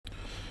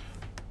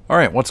All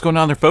right, what's going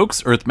on there,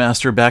 folks?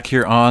 Earthmaster back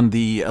here on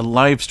the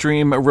live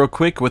stream real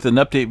quick with an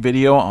update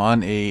video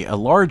on a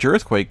large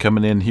earthquake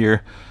coming in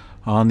here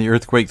on the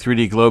Earthquake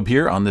 3D globe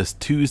here on this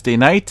Tuesday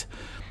night.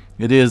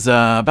 It is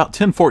about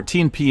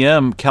 10:14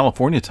 p.m.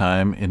 California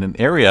time in an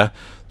area.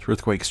 This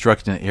earthquake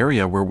struck in an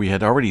area where we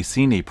had already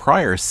seen a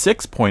prior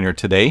 6-pointer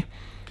today.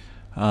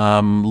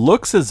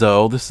 Looks as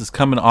though this is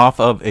coming off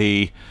of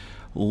a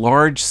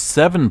large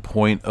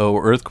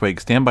 7.0 earthquake.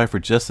 Stand by for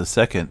just a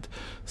second.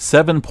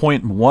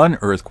 7.1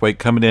 earthquake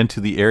coming into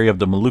the area of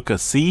the Molucca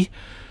Sea.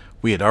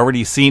 We had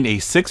already seen a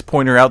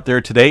 6-pointer out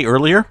there today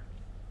earlier.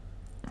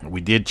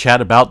 We did chat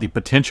about the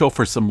potential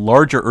for some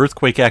larger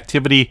earthquake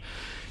activity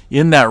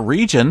in that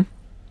region.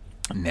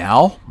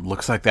 Now,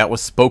 looks like that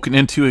was spoken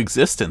into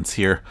existence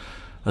here.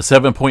 A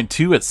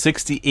 7.2 at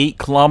 68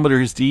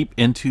 kilometers deep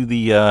into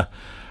the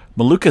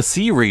Molucca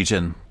Sea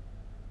region,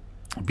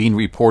 being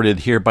reported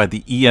here by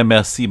the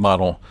EMSC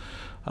model.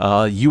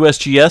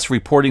 USGS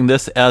reporting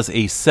this as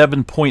a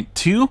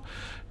 7.2.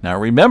 Now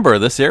remember,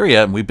 this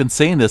area, and we've been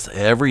saying this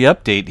every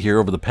update here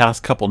over the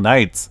past couple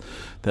nights,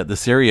 that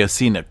this area has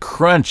seen a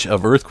crunch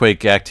of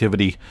earthquake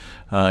activity,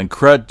 and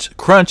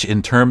crunch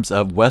in terms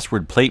of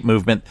westward plate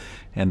movement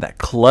and that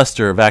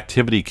cluster of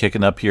activity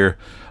kicking up here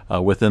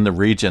within the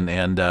region.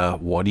 And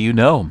what do you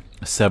know?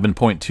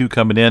 7.2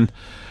 coming in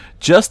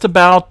just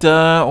about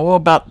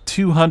about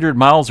 200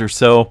 miles or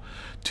so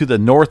to the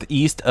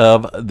northeast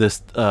of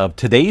this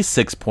today's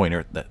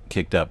 6-pointer that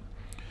kicked up.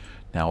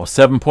 Now a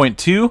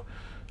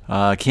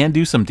 7.2 can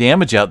do some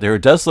damage out there.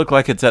 It does look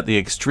like it's at the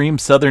extreme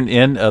southern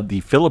end of the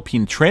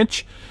Philippine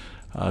Trench.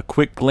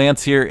 Quick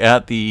glance here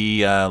at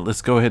the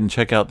let's go ahead and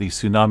check out the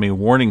Tsunami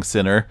Warning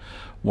Center.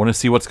 Want to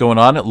see what's going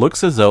on? It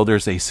looks as though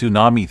there's a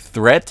tsunami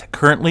threat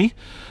currently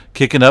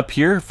kicking up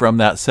here from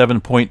that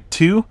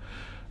 7.2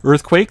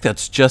 earthquake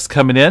that's just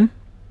coming in.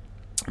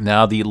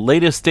 Now the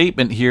latest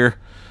statement here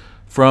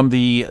from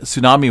the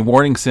Tsunami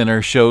Warning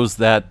Center shows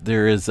that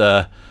there is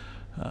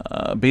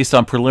based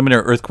on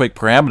preliminary earthquake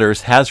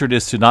parameters,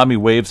 hazardous tsunami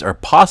waves are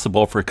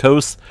possible for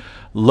coasts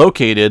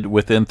located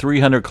within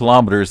 300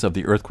 kilometers of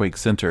the earthquake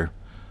center.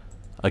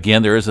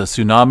 Again, there is a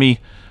tsunami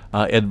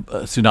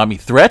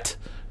threat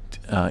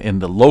in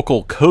the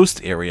local coast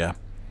area.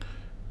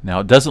 Now,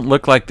 it doesn't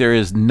look like there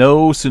is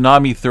no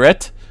tsunami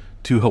threat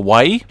to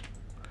Hawaii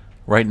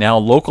right now,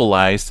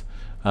 localized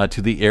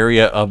to the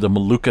area of the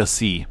Molucca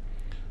Sea.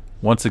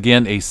 Once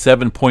again, a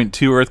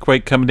 7.2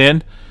 earthquake coming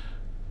in.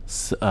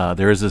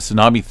 There is a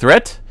tsunami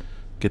threat.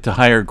 Get to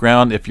higher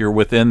ground if you're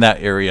within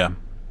that area.